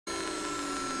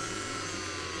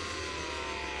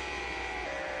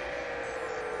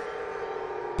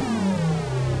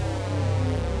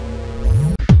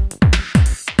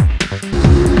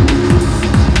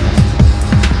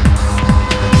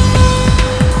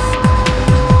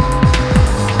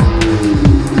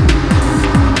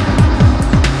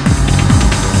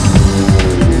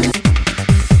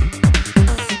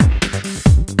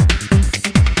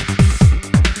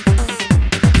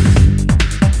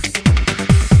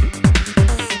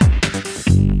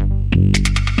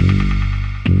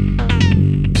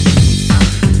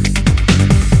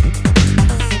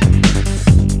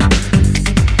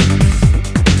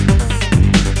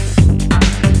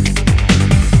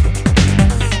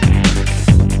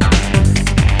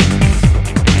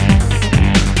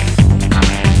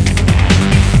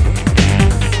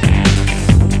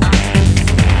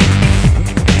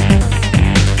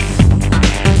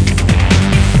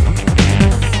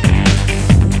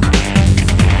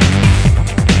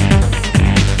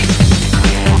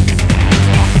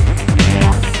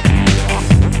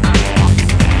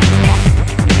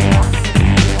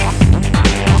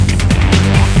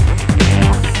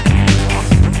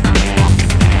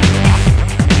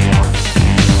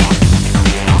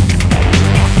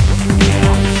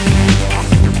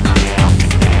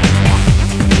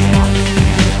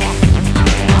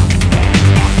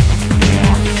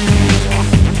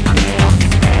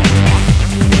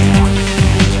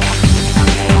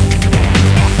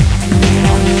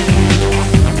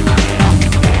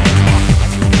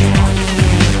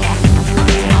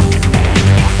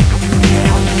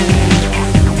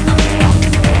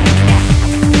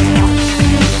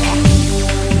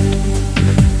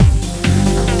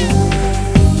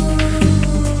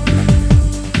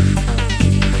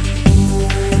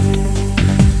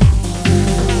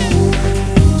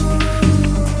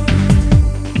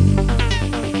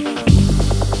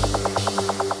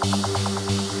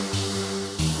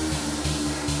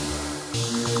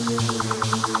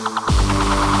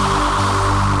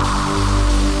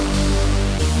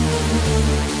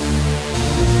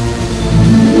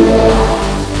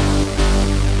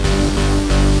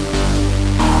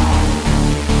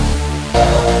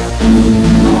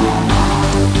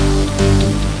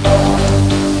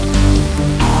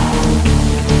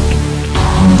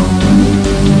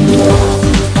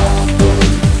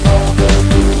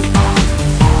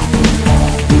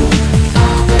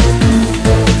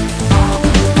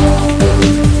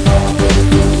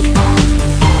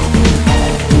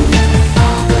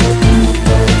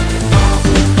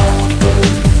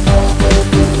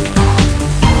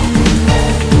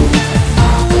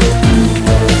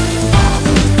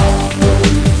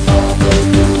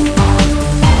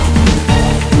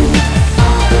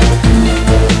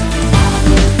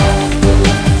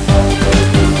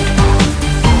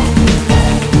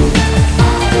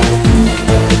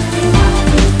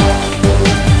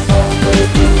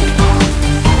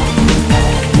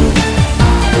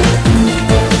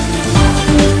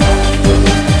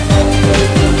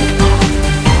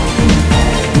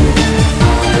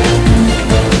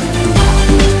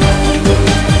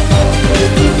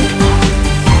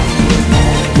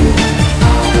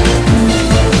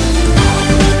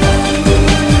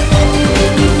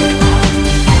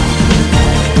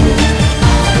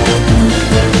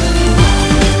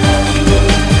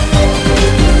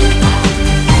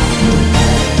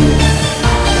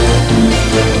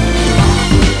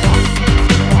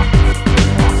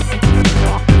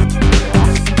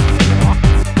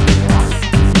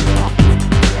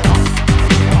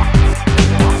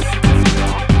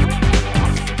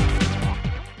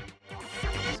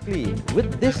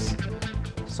With this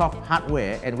soft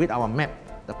hardware and with our map,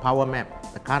 the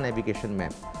Powermap, the car navigation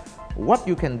map, what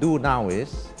you can do now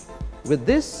is, with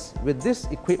this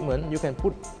equipment, you can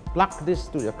plug this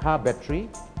to your car battery,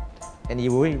 and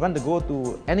you want to go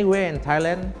to anywhere in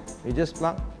Thailand, you just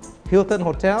plug Hilton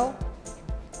Hotel,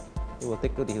 it will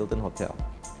take you to the Hilton Hotel.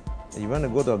 If you want to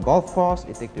go to a golf course,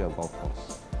 it takes you to a golf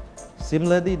course.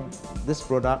 Similarly, this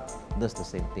product does the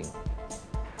same thing.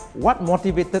 What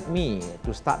motivated me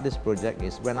to start this project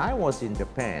is when I was in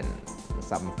Japan,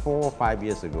 some 4 or 5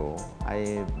 years ago,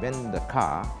 I went the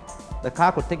car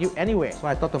could take you anywhere. So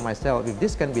I thought to myself, if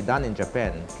this can be done in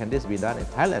Japan, can this be done in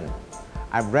Thailand?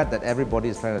 I've read that everybody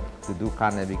is trying to do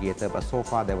car navigator, but so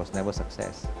far there was never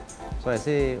success. So I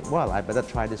say, well, I better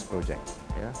try this project.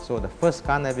 Yeah? So the first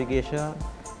car navigator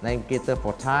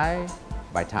for Thai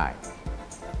by Thai.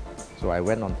 So I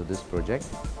went on to this project,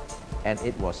 and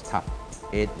it was tough.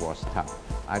 It was tough.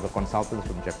 I got consultants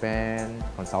from Japan,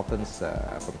 consultants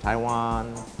from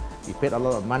Taiwan. We paid a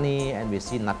lot of money and we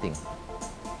see nothing.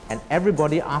 And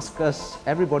everybody asks us,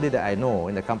 everybody that I know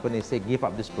in the company say, give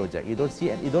up this project. You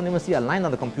don't even see a line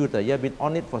on the computer. You have been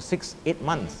on it for 6, 8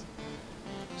 months.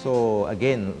 So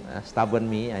again, stubborn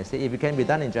me, I say, if it can be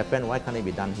done in Japan, why can't it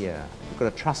be done here? You've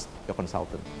got to trust your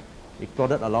consultant. We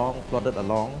plodded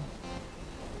along.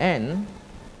 And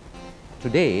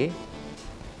today,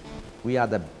 we are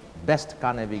the best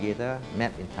car navigator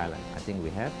map in Thailand. I think we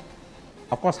have.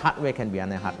 Of course, hardware can be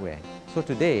under hardware. So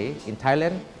today, in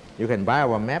Thailand, you can buy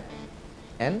our map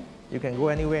and you can go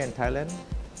anywhere in Thailand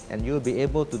and you'll be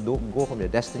able to go from your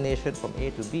destination from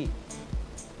A to B.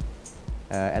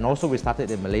 And also we started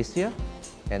in Malaysia,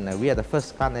 and we are the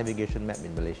first car navigation map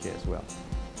in Malaysia as well.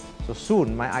 So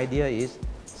soon, my idea is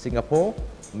Singapore,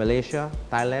 Malaysia,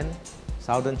 Thailand,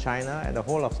 Southern China, and the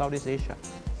whole of Southeast Asia.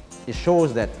 It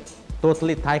shows that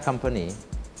totally Thai company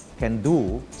can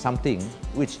do something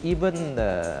which even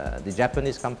the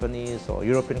Japanese companies or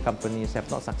European companies have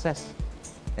not success,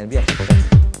 and we have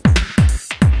success.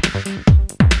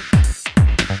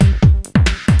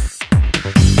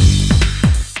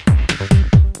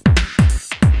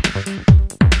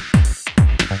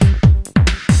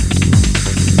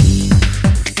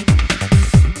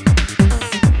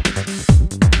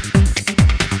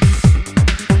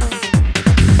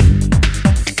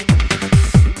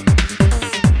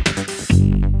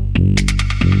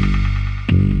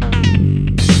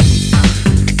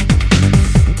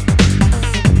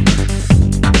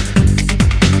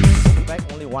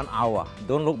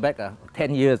 Don't look back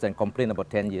 10 years and complain about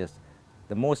 10 years.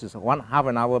 The most is half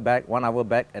an hour back, 1 hour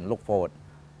back, and look forward.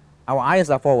 Our eyes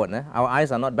are forward, our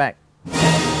eyes are not back.